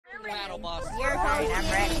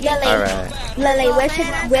Lily, Lily, where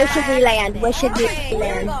should we land? Where should we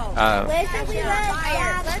land?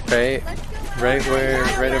 Right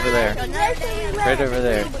over there. Right over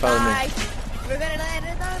there. Follow me. We're gonna land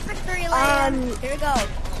in the victory lane. Here we go.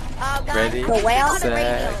 Ready,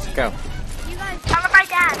 set, go. You guys, follow my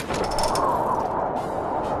dad.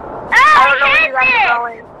 Oh,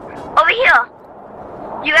 over here.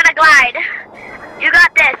 You gotta glide. You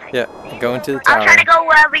got this. Yeah, go into the tower. I'll try to go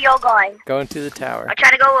wherever you're going. Go into the tower. I'll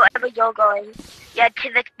try to go wherever you're going. Yeah,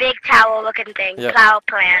 to the big tower looking thing. Yep. Power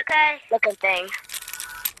plant looking thing.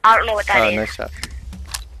 I don't know what that is. Oh, nice shot.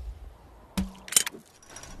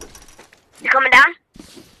 You coming down?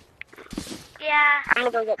 Yeah. I'm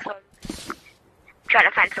gonna go get some. Trying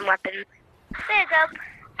to find some weapons. There you go.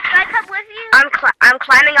 Can I come with you? I'm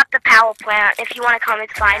climbing up the power plant. If you want to come,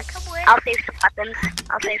 it's fine. Come with. I'll save some weapons.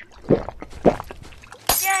 I'll save.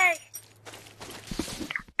 Yay.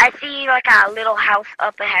 I see like a little house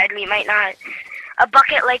up ahead. We might not. A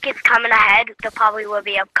bucket lake is coming ahead. There probably will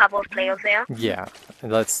be a couple of players there. Yeah.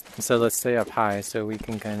 Let's stay up high so we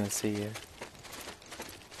can kind of see it.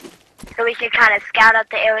 So we can kind of scout out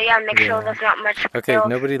the area and make sure there's not much. Okay,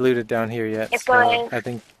 nobody looted down here yet. If So I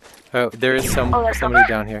think. Oh, there is somebody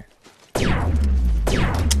down here.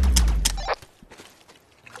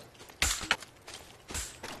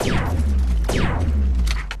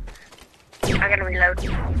 I'm gonna reload. I'm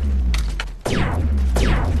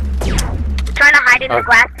trying to hide in the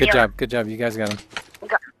glass Good field. job. You guys got him.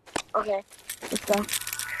 Okay, let's go.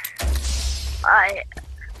 I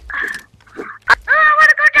want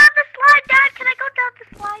to go down the slide, Dad. Can I go down the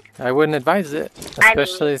slide? I wouldn't advise it,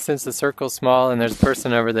 especially since the circle's small and there's a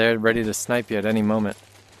person over there ready to snipe you at any moment.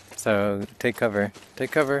 So take cover.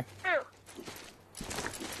 Take cover.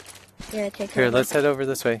 Yeah, take Here, let's head over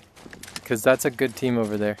this way, because that's a good team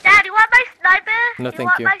over there. Dad, you want my sniper? No,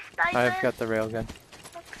 thank you. I've got the railgun.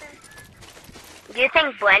 Okay. Do you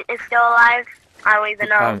think Brent is still alive? I don't even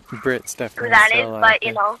know Brit's who definitely that still is, alive, but yeah.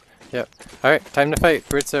 you know. Yep. Alright, time to fight.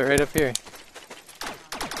 Brit's right up here.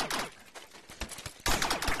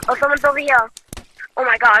 Oh, someone's over here. Oh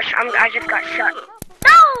my gosh, I just got shot.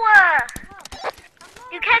 No!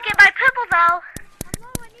 You can't get my purple though.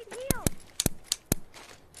 I need heal.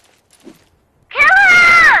 Kill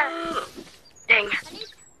her! Dang.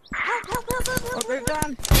 Help. Okay,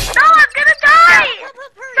 done. No, I'm gonna die!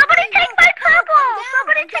 Somebody take my purple!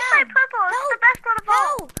 Somebody take my purple! It's the best one of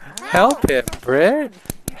all! Help him, Brit!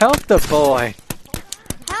 Help the boy!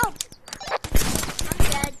 Help.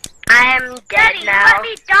 I'm dead Daddy, now. let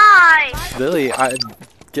me die! Lily, I'm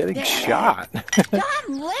getting shot. Come,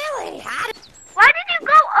 Lily. Why did you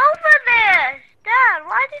go over there? Dad,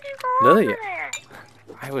 why did you go Lily, over there?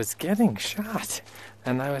 I was getting shot,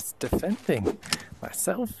 and I was defending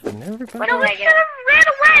myself and everybody. What No, did we I should get? have ran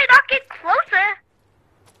away, not get closer.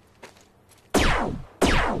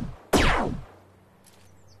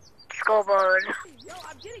 Scoreboard. Yo,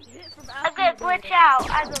 I'm getting hit from I'm gonna glitch out.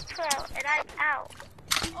 I go trail, and I'm out.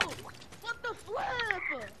 Oh, what the flip?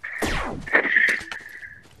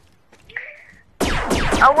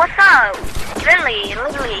 Oh, what's up? Lily,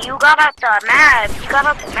 you got out the map.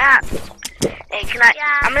 Hey, can I?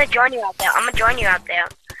 Yeah. I'm gonna join you out there.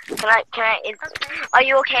 Can I? Okay. Are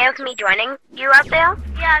you okay with me joining you out there?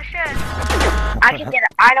 Yeah, sure. I can get.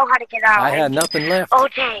 I know how to get out. I had nothing left. Oh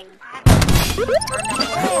dang. Did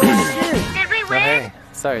we Oh, win? hey,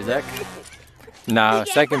 sorry, Zach. No,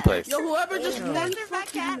 second place. Yo, whoever just won.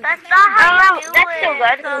 That's not how you do That's still it.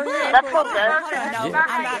 good. That's so good. That's not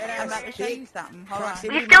how you I'm do about to show you something. Hold on.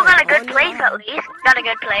 We still got a good place at least. Got a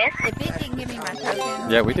good place. If you can give me my token.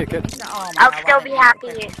 Yeah, we did good. Oh, I'll still be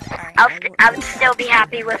happy. I would still be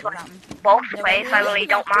happy with both plays. I really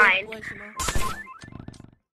don't mind.